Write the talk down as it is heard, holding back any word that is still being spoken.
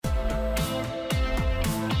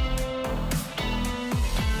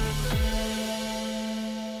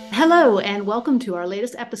Hello, and welcome to our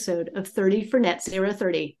latest episode of 30 for Net Zero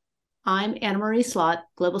 30. I'm Anna Marie Slott,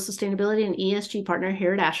 Global Sustainability and ESG Partner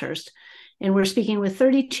here at Ashurst, and we're speaking with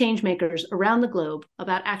 30 changemakers around the globe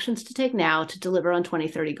about actions to take now to deliver on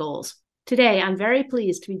 2030 goals. Today, I'm very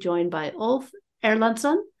pleased to be joined by Ulf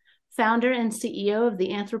Erlandsson, founder and CEO of the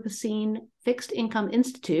Anthropocene Fixed Income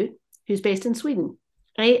Institute, who's based in Sweden.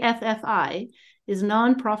 AFFI is a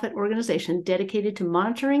nonprofit organization dedicated to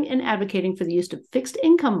monitoring and advocating for the use of fixed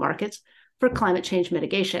income markets for climate change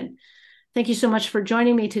mitigation. Thank you so much for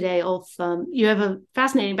joining me today, Ulf. You have a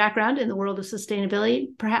fascinating background in the world of sustainability.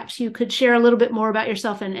 Perhaps you could share a little bit more about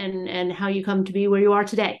yourself and how you come to be where you are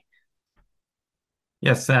today.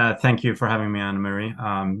 Yes, thank you for having me, Anna Marie.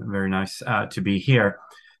 Very nice to be here.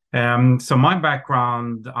 So my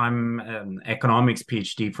background, I'm an economics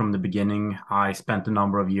PhD from the beginning. I spent a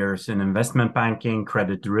number of years in investment banking,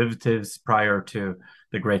 credit derivatives prior to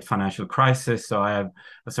the great financial crisis. So I have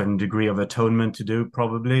a certain degree of atonement to do,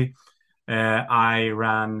 probably. I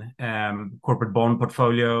ran corporate bond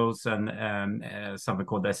portfolios and something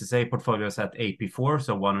called SSA portfolios at AP4,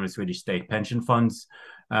 so one of the Swedish state pension funds,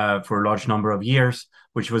 for a large number of years,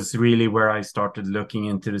 which was really where I started looking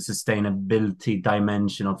into the sustainability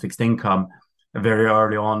dimension of fixed income very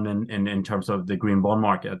early on in terms of the green bond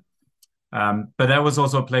market. But that was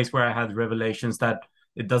also a place where I had revelations that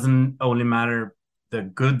it doesn't only matter the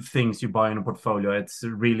good things you buy in a portfolio, it's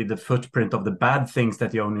really the footprint of the bad things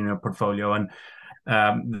that you own in your portfolio, and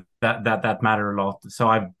that matter a lot. So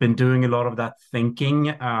I've been doing a lot of that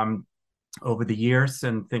thinking over the years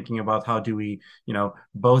and thinking about how do we,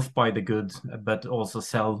 both buy the good but also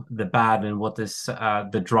sell the bad, and what is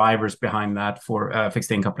the drivers behind that for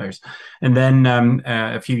fixed income players. And then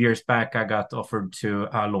a few years back, I got offered to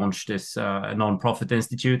launch this non-profit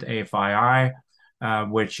institute, AFII,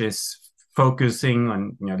 which is focusing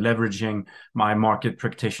on leveraging my market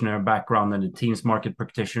practitioner background and the team's market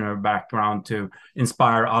practitioner background to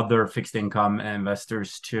inspire other fixed income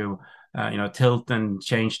investors to tilt and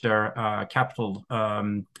change their capital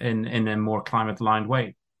in a more climate aligned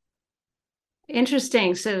way.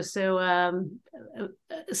 Interesting. So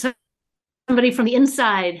somebody from the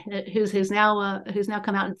inside who's now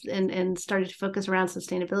come out and started to focus around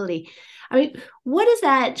sustainability. I mean, what is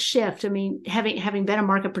that shift? I mean, having been a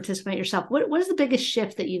market participant yourself, what is the biggest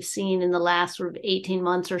shift that you've seen in the last sort of 18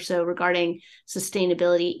 months or so regarding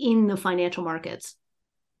sustainability in the financial markets?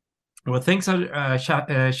 Well, things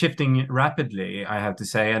are shifting rapidly, I have to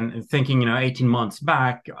say. And thinking, 18 months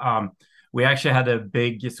back, we actually had a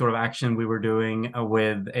big sort of action we were doing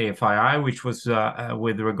with AFII, which was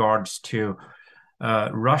with regards to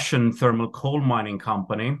Russian thermal coal mining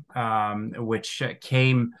company, which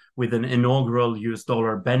came with an inaugural US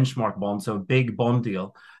dollar benchmark bond, so a big bond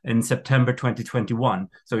deal in September 2021.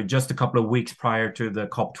 So just a couple of weeks prior to the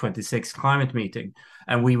COP26 climate meeting.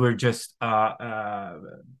 And we were just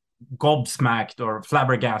gobsmacked or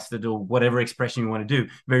flabbergasted, or whatever expression you want to do,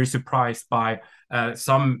 very surprised by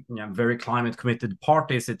some very climate committed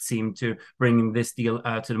parties, it seemed, to bringing this deal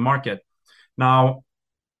to the market. Now,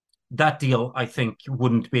 that deal, I think,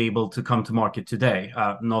 wouldn't be able to come to market today,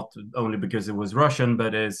 not only because it was Russian,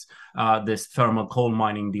 but is this thermal coal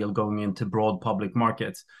mining deal going into broad public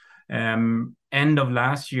markets. End of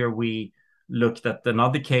last year, we looked at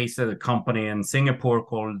another case at a company in Singapore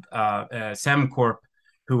called Sembcorp,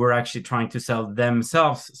 who were actually trying to sell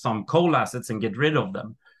themselves some coal assets and get rid of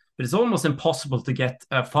them. But it's almost impossible to get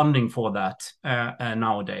funding for that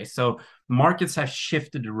nowadays. So markets have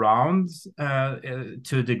shifted around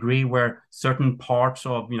to a degree where certain parts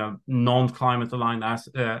of non-climate aligned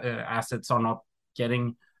assets are not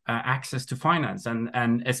getting access to finance,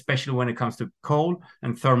 and especially when it comes to coal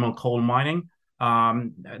and thermal coal mining,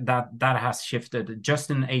 that has shifted. Just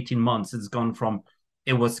in 18 months, it's gone from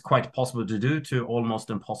it was quite possible to do to almost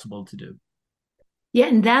impossible to do. Yeah,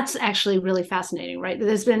 and that's actually really fascinating, right?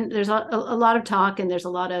 There's a lot of talk, and there's a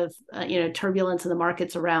lot of turbulence in the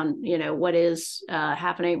markets around what is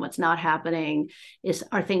happening, what's not happening.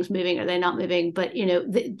 Are things moving? Are they not moving? But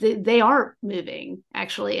they are moving,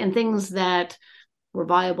 actually, and things that were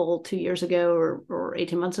viable 2 years ago or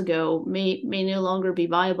 18 months ago may no longer be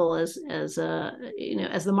viable as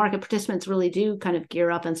the market participants really do kind of gear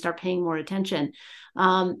up and start paying more attention.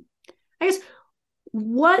 I guess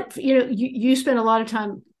what you spend a lot of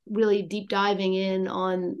time really deep diving in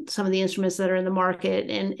on some of the instruments that are in the market,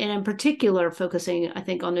 and in particular focusing, I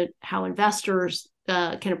think, on how investors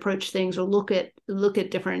can approach things or look at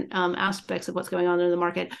different aspects of what's going on in the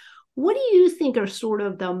market. What do you think are sort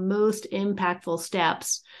of the most impactful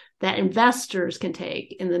steps that investors can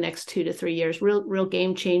take in the next 2 to 3 years, real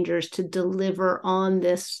game changers to deliver on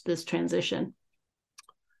this transition?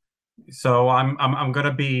 So I'm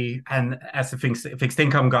gonna be, and as a fixed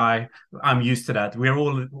income guy, I'm used to that. We're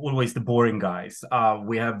always the boring guys.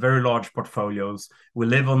 We have very large portfolios. We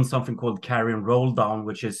live on something called carry and roll down,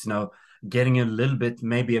 which is getting a little bit,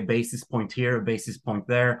 maybe a basis point here, a basis point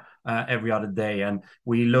there, every other day. And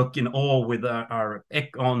we look in awe with our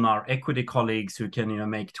equity colleagues who can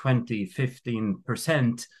make 20,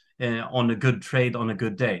 15% on a good trade on a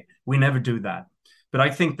good day. We never do that. But I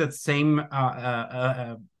think that same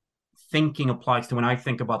thinking applies to when I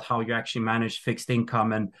think about how you actually manage fixed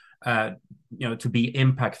income and to be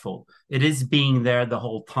impactful. It is being there the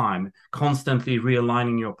whole time, constantly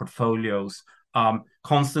realigning your portfolios,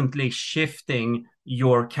 constantly shifting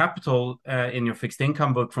your capital in your fixed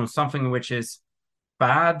income book from something which is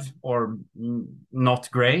bad or not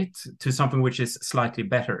great to something which is slightly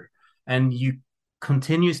better. And you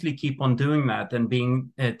continuously keep on doing that and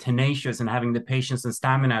being tenacious and having the patience and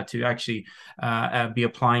stamina to actually be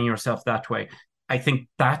applying yourself that way. I think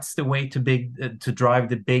that's the way to drive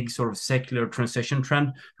the big sort of secular transition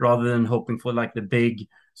trend, rather than hoping for like the big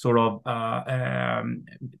sort of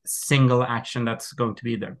single action that's going to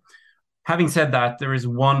be there. Having said that, there is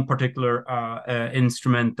one particular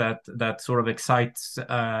instrument that sort of excites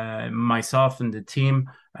myself and the team,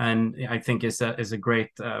 and I think is a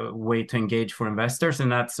great way to engage for investors,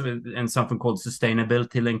 and that's in something called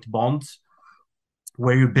sustainability-linked bonds,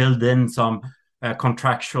 where you build in some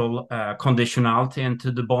contractual conditionality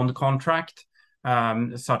into the bond contract,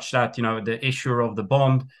 such that the issuer of the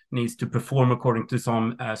bond needs to perform according to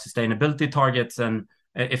some sustainability targets, and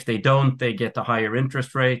if they don't, they get a higher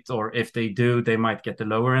interest rate, or if they do, they might get a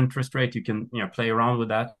lower interest rate. You can play around with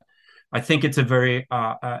that. I think it's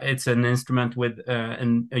it's an instrument with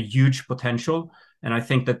a huge potential, and I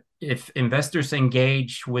think that if investors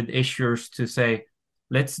engage with issuers to say,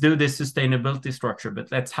 let's do this sustainability structure,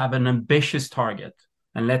 but let's have an ambitious target,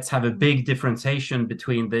 and let's have a big differentiation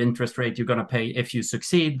between the interest rate you're going to pay if you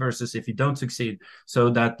succeed versus if you don't succeed, so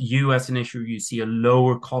that you as an issuer, you see a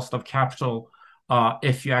lower cost of capital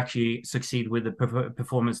if you actually succeed with the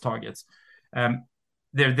performance targets.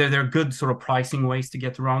 There are good sort of pricing ways to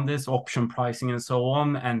get around this, option pricing and so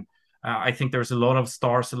on. And I think there's a lot of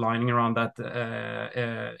stars aligning around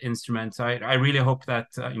that instrument. So I really hope that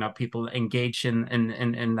people engage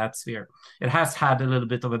in that sphere. It has had a little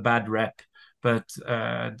bit of a bad rep, but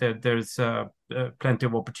there's plenty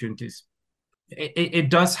of opportunities. It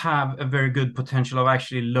does have a very good potential of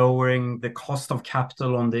actually lowering the cost of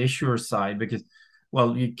capital on the issuer side, because,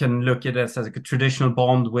 well, you can look at it as a traditional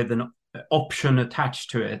bond with an option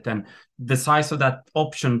attached to it, and the size of that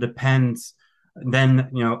option depends then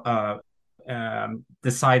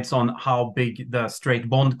decides on how big the straight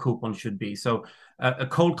bond coupon should be. So a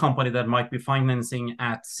coal company that might be financing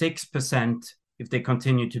at 6%, if they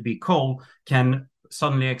continue to be coal, can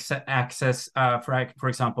suddenly access, for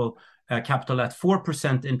example, capital at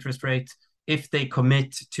 4% interest rate if they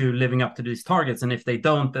commit to living up to these targets. And if they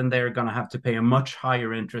don't, then they're going to have to pay a much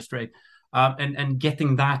higher interest rate. And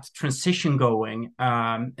getting that transition going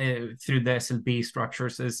through the SLB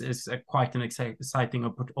structures is quite an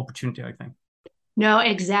exciting opportunity, I think. No,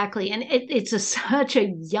 exactly. And it's such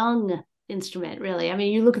a young instrument, really. I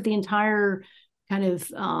mean, you look at the entire kind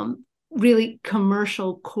of really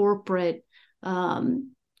commercial corporate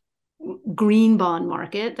green bond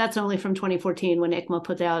market. That's only from 2014 when ICMA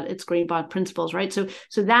put out its green bond principles, right? So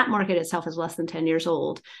that market itself is less than 10 years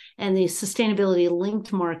old. And the sustainability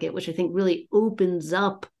linked market, which I think really opens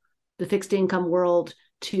up the fixed income world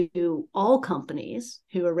to all companies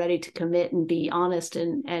who are ready to commit and be honest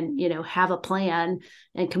and have a plan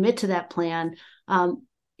and commit to that plan,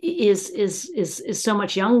 is so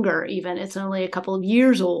much younger. Even it's only a couple of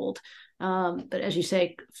years old, but as you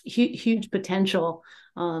say, huge potential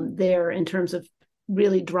there in terms of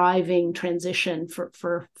really driving transition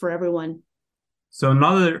for everyone. So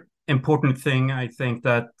another important thing I think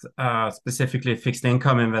that specifically fixed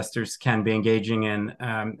income investors can be engaging in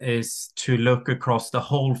is to look across the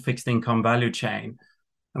whole fixed income value chain.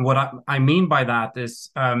 And what I mean by that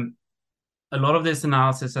is a lot of this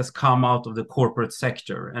analysis has come out of the corporate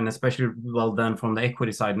sector, and especially, well, then from the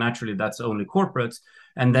equity side, naturally, that's only corporates.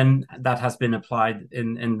 And then that has been applied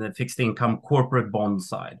in the fixed income corporate bond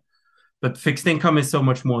side. But fixed income is so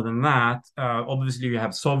much more than that. Obviously, you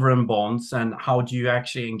have sovereign bonds, and how do you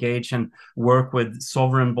actually engage and work with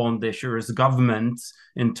sovereign bond issuers, governments,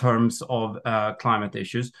 in terms of climate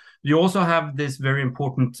issues. You also have this very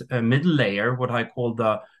important middle layer, what I call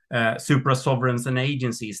the supra-sovereigns and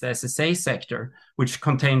agencies, the SSA sector, which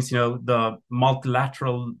contains, the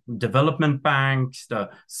multilateral development banks, the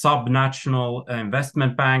subnational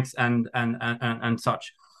investment banks, and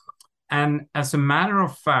such. And as a matter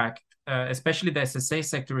of fact, especially the SSA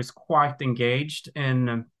sector, is quite engaged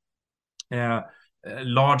in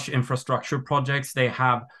large infrastructure projects. They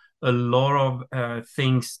have a lot of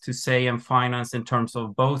things to say and finance in terms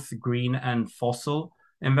of both green and fossil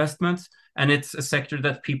investments. And it's a sector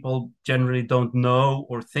that people generally don't know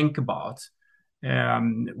or think about.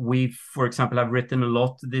 We, for example, have written a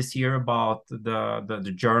lot this year about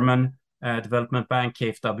the German development bank,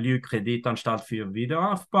 KfW, Kreditanstalt für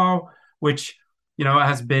Wiederaufbau, which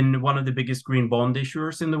has been one of the biggest green bond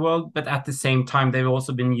issuers in the world. But at the same time, they've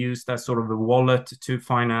also been used as sort of a wallet to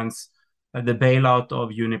finance the bailout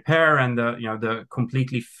of Uniper and the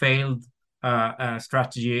completely failed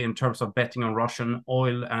strategy in terms of betting on Russian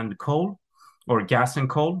oil and coal, or gas and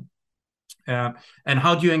coal. And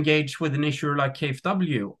how do you engage with an issuer like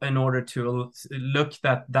KfW in order to look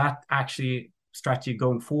that actually strategy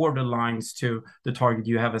going forward aligns to the target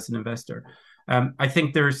you have as an investor? I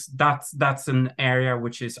think that's an area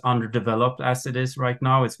which is underdeveloped as it is right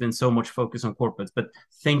now. It's been so much focus on corporates, but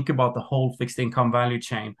think about the whole fixed income value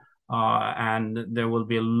chain, and there will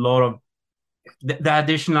be a lot of the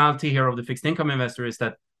additionality here of the fixed income investor is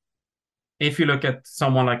that if you look at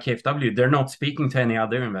someone like KfW, they're not speaking to any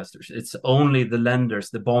other investors. It's only the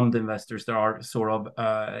lenders, the bond investors that are sort of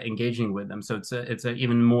engaging with them. So it's an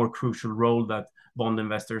even more crucial role that bond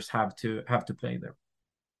investors have to play there.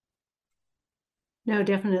 No,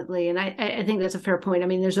 definitely. And I think that's a fair point. I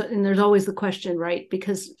mean, there's always the question, right?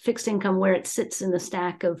 Because fixed income, where it sits in the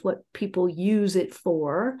stack of what people use it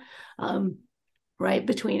for, right,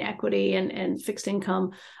 between equity and fixed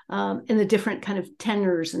income, and the different kind of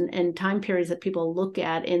tenors and time periods that people look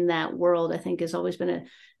at in that world, I think has always been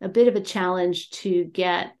a bit of a challenge to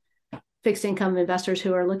get fixed income investors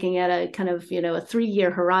who are looking at a kind of, a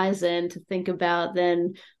 3-year horizon to think about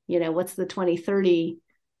then, what's the 2030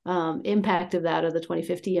 impact of that, or the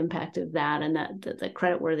 2050 impact of that, and that the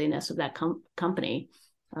creditworthiness of that company.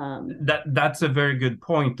 That's a very good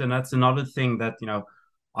point, and that's another thing that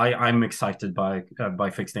I'm excited by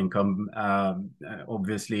fixed income,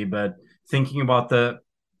 obviously, but thinking about the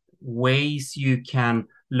ways you can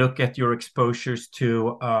look at your exposures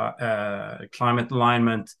to climate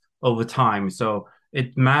alignment over time. So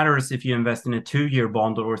it matters if you invest in a 2-year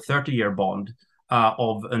bond or a 30-year bond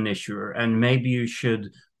of an issuer, and maybe you should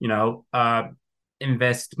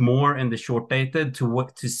invest more in the short dated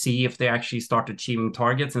to see if they actually start achieving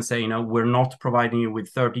targets, and say, we're not providing you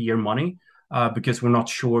with 30-year money because we're not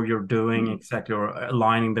sure you're doing exactly or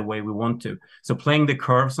aligning the way we want to. So playing the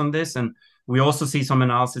curves on this. And we also see some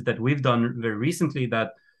analysis that we've done very recently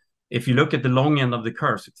that if you look at the long end of the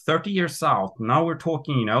curves, 30 years out, now we're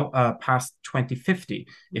talking, past 2050.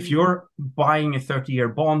 If you're buying a 30-year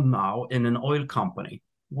bond now in an oil company,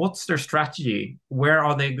 what's their strategy? Where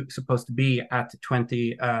are they supposed to be at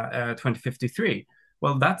 2053?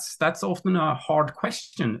 Well, that's often a hard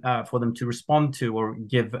question for them to respond to or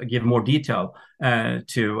give more detail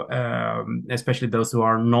to, especially those who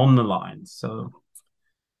are non-aligned. So.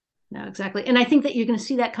 No, exactly. And I think that you're going to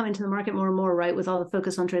see that come into the market more and more, right? With all the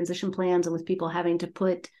focus on transition plans and with people having to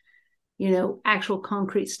put, actual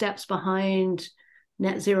concrete steps behind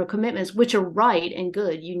net zero commitments, which are right and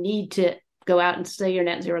good. You need to go out and say your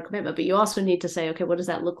net zero commitment, but you also need to say, okay, what does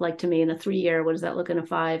that look like to me in a 3-year? What does that look in a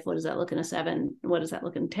 5? What does that look in a 7? What does that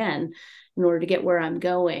look in 10 in order to get where I'm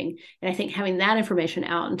going? And I think having that information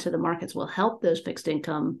out into the markets will help those fixed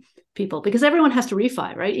income people, because everyone has to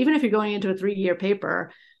refi, right? Even if you're going into a 3-year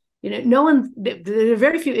paper, there are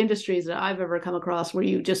very few industries that I've ever come across where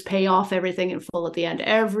you just pay off everything in full at the end.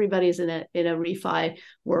 Everybody's in a refi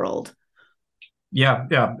world. Yeah.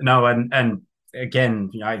 No, and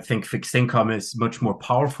again, I think fixed income is much more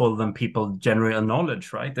powerful than people generally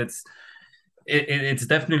acknowledge, right? It's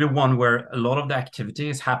definitely one where a lot of the activity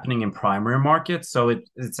is happening in primary markets. So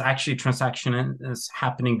it's actually transaction is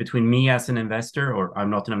happening between me as an investor, or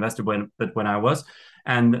I'm not an investor, but when I was,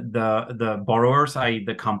 and the borrowers, i.e.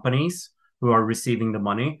 the companies who are receiving the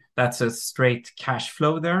money. That's a straight cash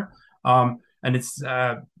flow there. And it's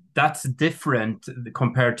that's different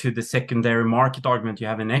compared to the secondary market argument you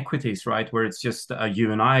have in equities, right? Where it's just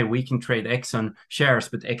you and I, we can trade Exxon shares,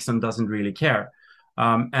 but Exxon doesn't really care.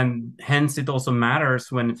 And hence it also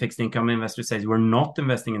matters when fixed income investor says we're not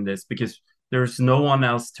investing in this because there's no one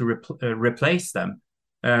else to replace them.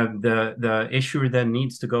 The issuer then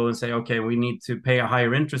needs to go and say, okay, we need to pay a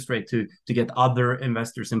higher interest rate to get other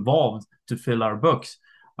investors involved to fill our books.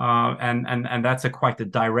 And that's quite a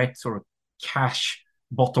direct sort of cash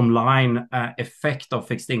bottom line effect of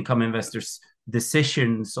fixed income investors'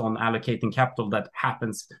 decisions on allocating capital that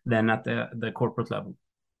happens then at the corporate level.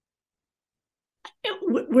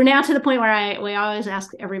 we're now to the point where we always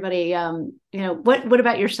ask everybody, what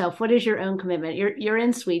about yourself? What is your own commitment? You're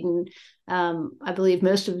in Sweden, I believe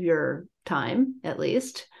most of your time, at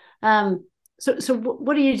least. So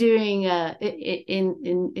what are you doing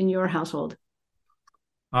in your household?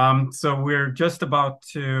 So we're just about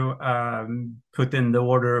to put in the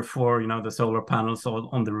order for the solar panels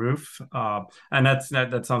on the roof, and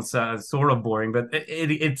that sounds sort of boring, but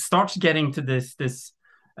it starts getting to this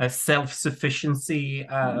self-sufficiency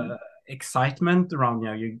excitement around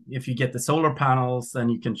if you get the solar panels, then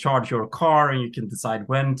you can charge your car and you can decide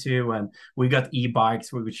when to. And we got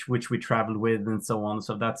e-bikes which we travel with and so on.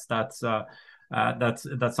 So that's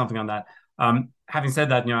something on that. Having said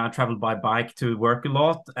that, I travel by bike to work a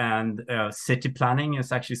lot, and city planning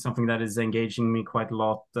is actually something that is engaging me quite a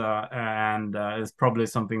lot, and is probably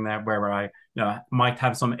something where I might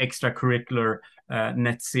have some extracurricular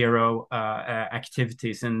net zero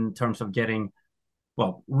activities in terms of getting.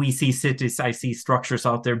 Well, we see cities, I see structures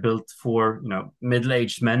out there built for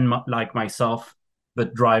middle-aged men like myself,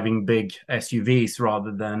 but driving big SUVs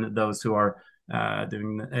rather than those who are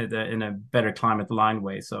doing it in a better climate aligned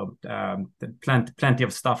way. So plenty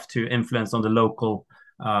of stuff to influence on the local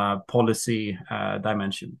policy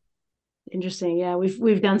dimension. Interesting. Yeah,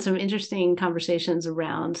 we've done some interesting conversations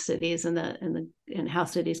around cities and how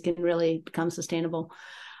cities can really become sustainable.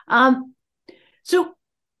 So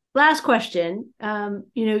last question.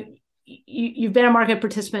 You've been a market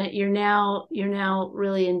participant. You're now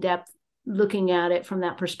really in depth looking at it from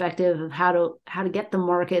that perspective of how to get the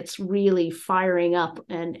markets really firing up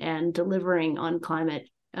and delivering on climate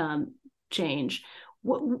change.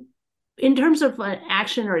 In terms of an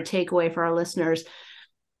action or a takeaway for our listeners,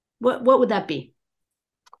 what would that be?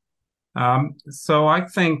 So I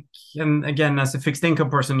think, and again, as a fixed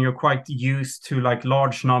income person, you're quite used to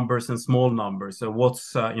large numbers and small numbers. So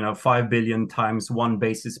what's 5 billion times 1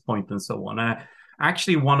 basis point and so on.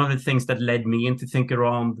 Actually, one of the things that led me into think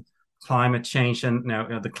around climate change and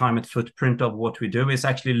the climate footprint of what we do is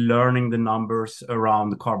actually learning the numbers around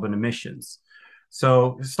the carbon emissions.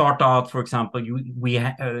 So start out, for example, we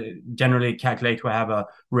generally calculate we have a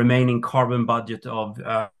remaining carbon budget of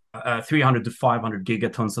 300 to 500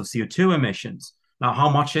 gigatons of CO2 emissions. Now, how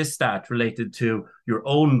much is that related to your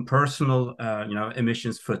own personal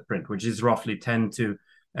emissions footprint, which is roughly 10 to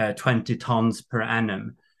 20 tons per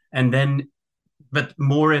annum? And then but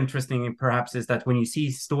more interesting perhaps is that when you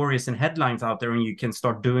see stories and headlines out there and you can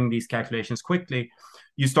start doing these calculations quickly,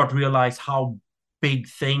 you start to realize how big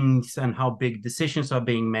things and how big decisions are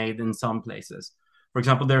being made in some places. For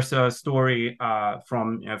example, there's a story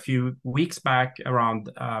from a few weeks back around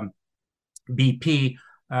BP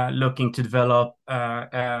looking to develop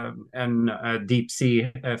a deep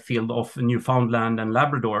sea field off Newfoundland and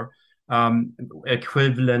Labrador,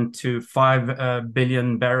 equivalent to 5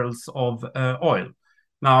 billion barrels of oil.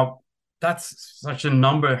 Now, that's such a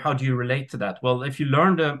number. How do you relate to that? Well, if you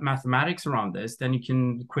learn the mathematics around this, then you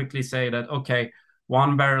can quickly say that, okay,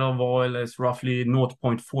 1 barrel of oil is roughly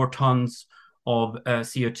 0.4 tons of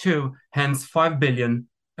CO2. Hence, 5 billion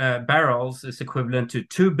barrels is equivalent to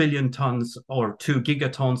 2 billion tons or 2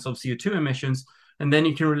 gigatons of CO2 emissions. And then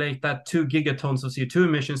you can relate that 2 gigatons of CO2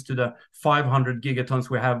 emissions to the 500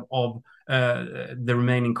 gigatons we have of the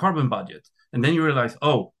remaining carbon budget. And then you realize,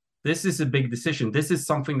 oh, this is a big decision. This is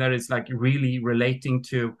something that is really relating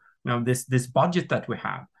to this budget that we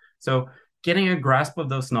have. So getting a grasp of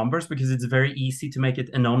those numbers, because it's very easy to make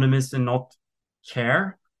it anonymous and not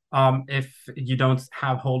care if you don't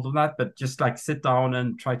have hold of that, but just sit down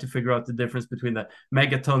and try to figure out the difference between the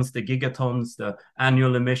megatons, the gigatons, the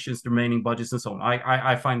annual emissions, the remaining budgets, and so on.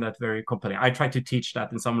 I find that very compelling. I try to teach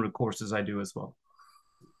that in some of the courses I do as well.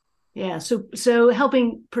 Yeah, so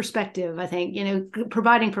helping perspective, I think,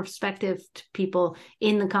 providing perspective to people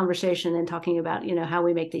in the conversation and talking about, how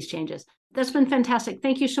we make these changes. That's been fantastic.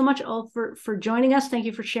 Thank you so much, all, for joining us. Thank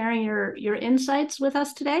you for sharing your insights with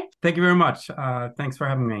us today. Thank you very much. Thanks for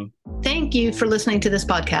having me. Thank you for listening to this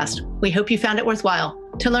podcast. We hope you found it worthwhile.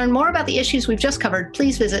 To learn more about the issues we've just covered,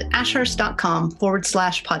 please visit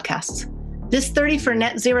ashurst.com/podcasts. This 30 for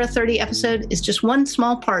Net Zero 30 episode is just one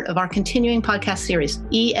small part of our continuing podcast series,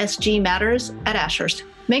 ESG Matters at Ashurst.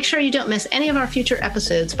 Make sure you don't miss any of our future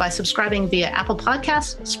episodes by subscribing via Apple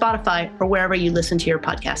Podcasts, Spotify, or wherever you listen to your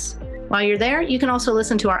podcasts. While you're there, you can also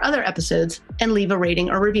listen to our other episodes and leave a rating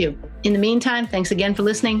or review. In the meantime, thanks again for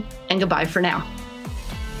listening, and goodbye for now.